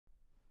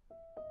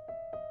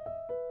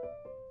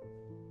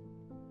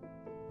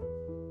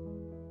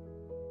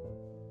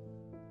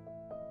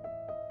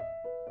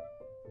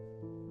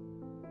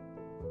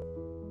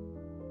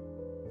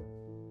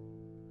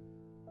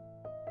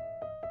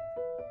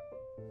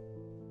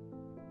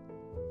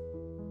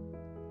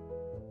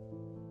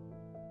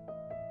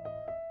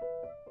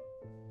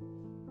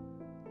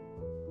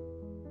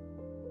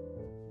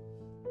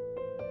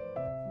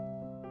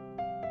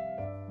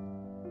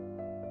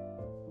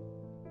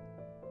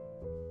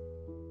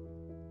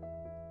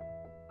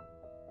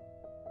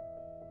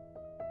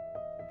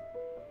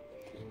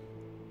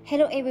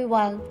Hello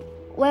everyone,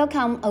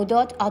 welcome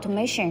ODOT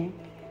Automation.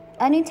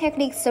 Any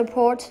technical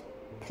support,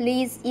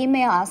 please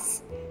email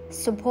us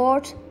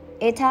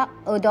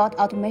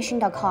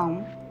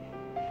support@odotautomation.com.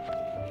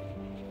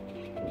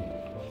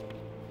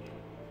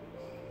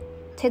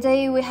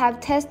 Today we have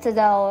tested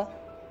the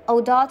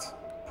ODOT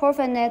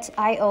profiNET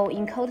IO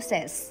in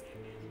codesys.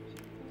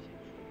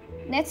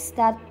 Let's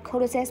start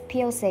codesys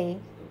PLC.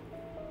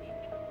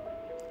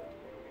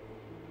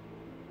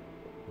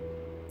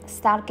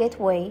 Start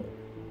gateway.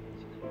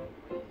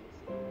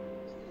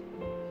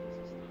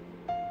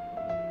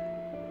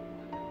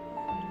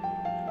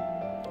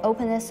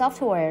 Open the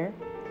software.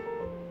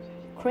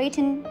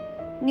 Creating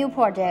new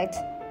project.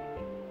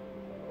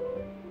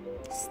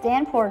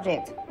 Stand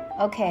project.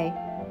 OK.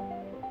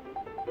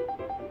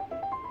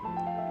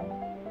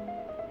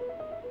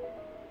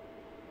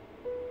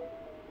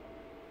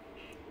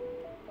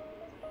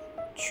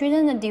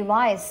 Choosing the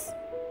device.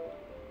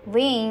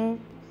 Win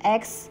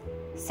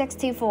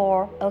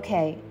X64.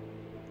 OK.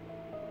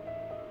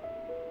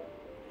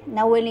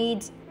 Now we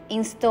need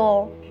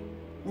install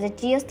the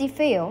GSD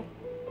file.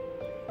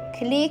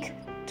 Click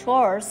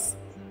Tools,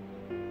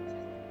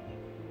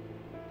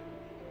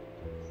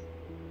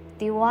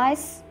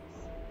 Device,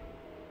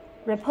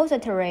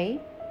 Repository,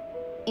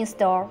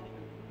 Install.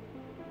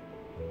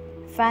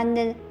 Find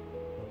the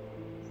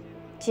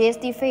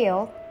GSD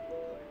file.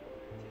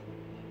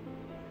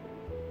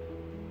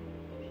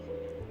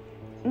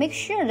 Make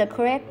sure the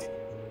correct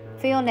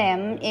file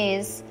name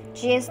is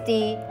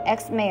GSD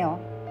XML.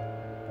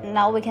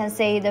 Now we can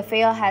say the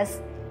file has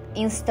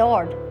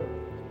installed.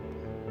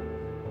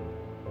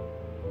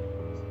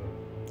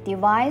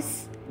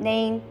 Device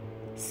name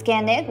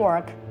Scan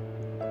Network.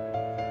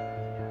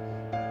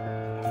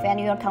 Find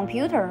your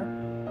computer.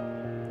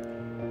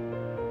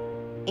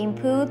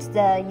 Input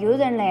the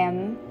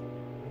username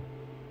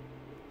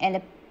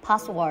and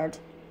password.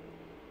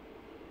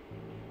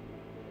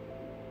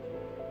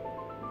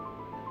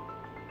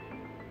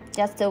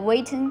 Just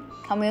waiting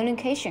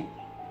communication.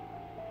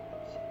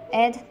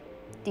 Add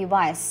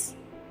device.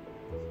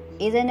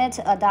 Ethernet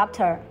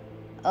adapter.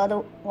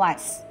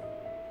 Otherwise.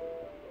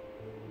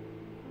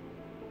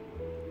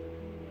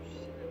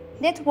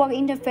 Network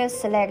interface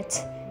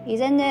select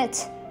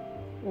Ethernet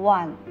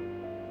 1.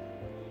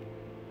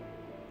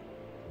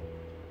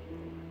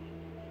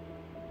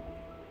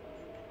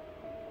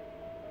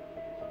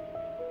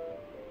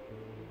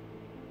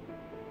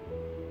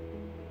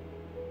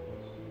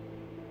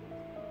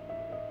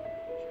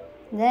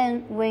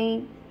 Then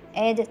we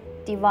add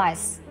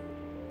device,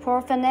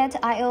 profiNET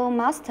IO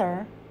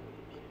master,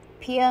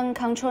 PN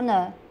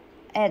controller,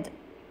 add.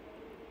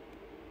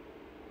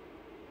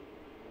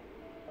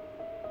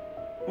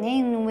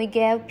 Then we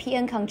give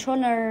PN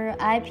controller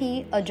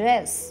IP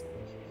address.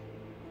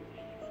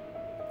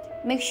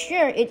 Make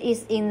sure it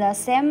is in the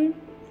same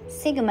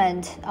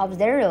segment of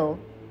 0.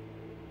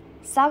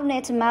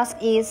 Subnet mask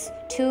is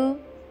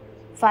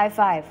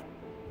 255.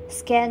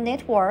 Scan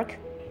network.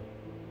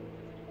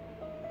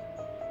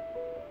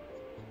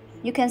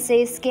 You can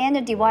say scan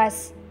the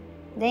device.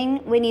 Then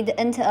we need to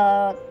enter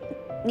a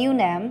new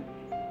name.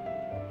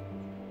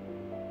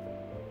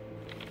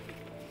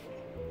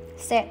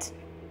 Set.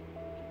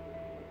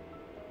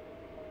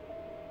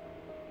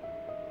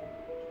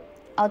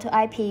 Auto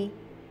IP.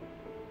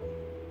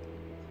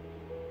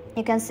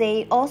 You can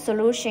see all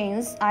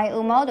solutions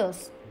IO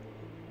models.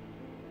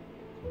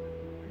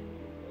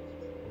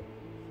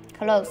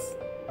 Close.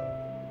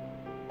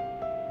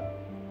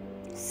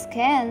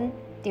 Scan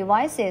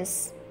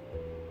devices.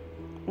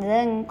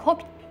 Then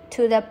copy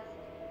to the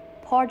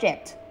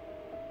project.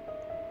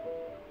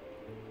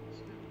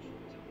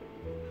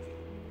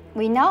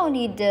 We now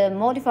need to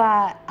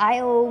modify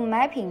IO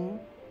mapping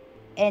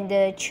and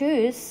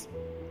choose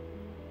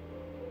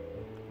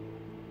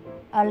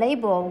a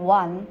label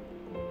 1.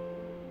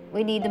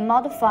 We need to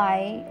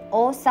modify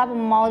all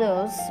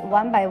sub-models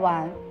one by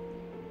one.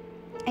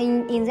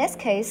 In this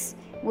case,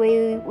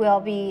 we will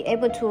be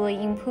able to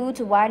input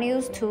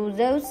values to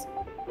those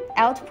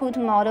output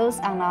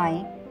models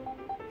online.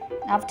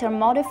 After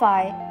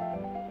modify,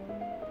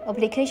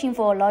 application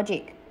for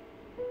logic.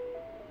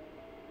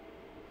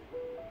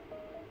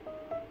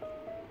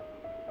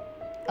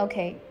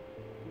 OK,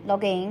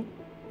 login,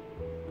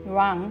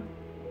 run.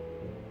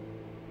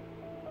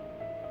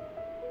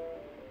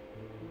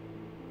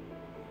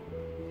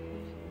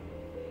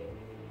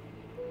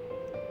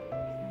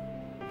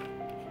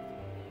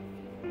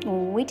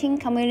 Waiting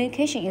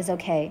communication is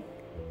OK.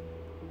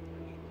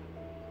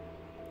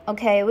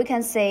 OK, we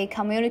can say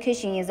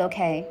communication is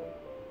OK.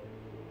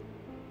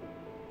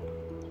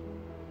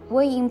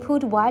 We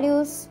input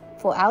values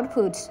for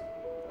output.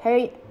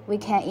 Here we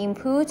can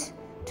input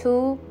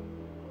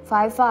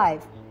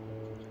 255.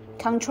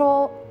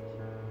 Control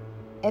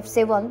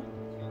F7.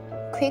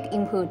 Quick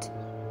input.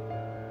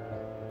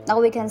 Now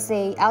we can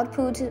say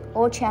output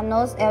all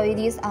channels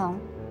LEDs on.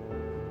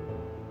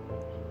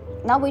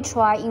 Now we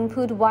try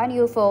input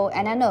value for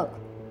analog.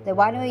 The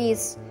value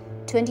is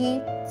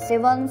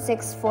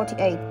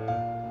 27648.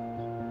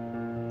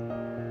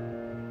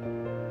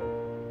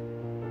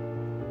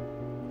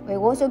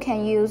 also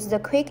can use the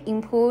quick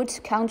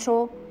input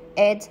control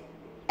at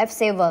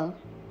F7.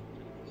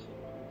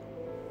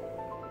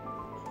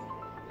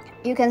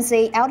 You can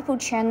see output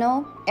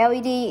channel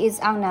LED is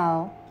on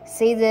now.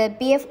 See the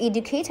BF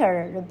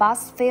indicator, the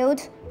bus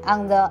field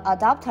on the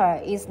adapter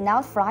is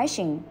not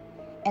flashing,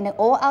 and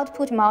all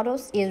output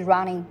models is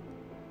running.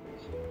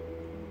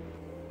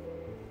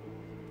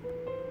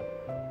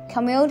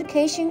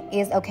 Communication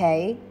is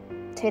okay.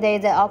 Today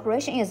the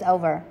operation is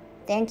over.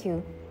 Thank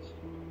you.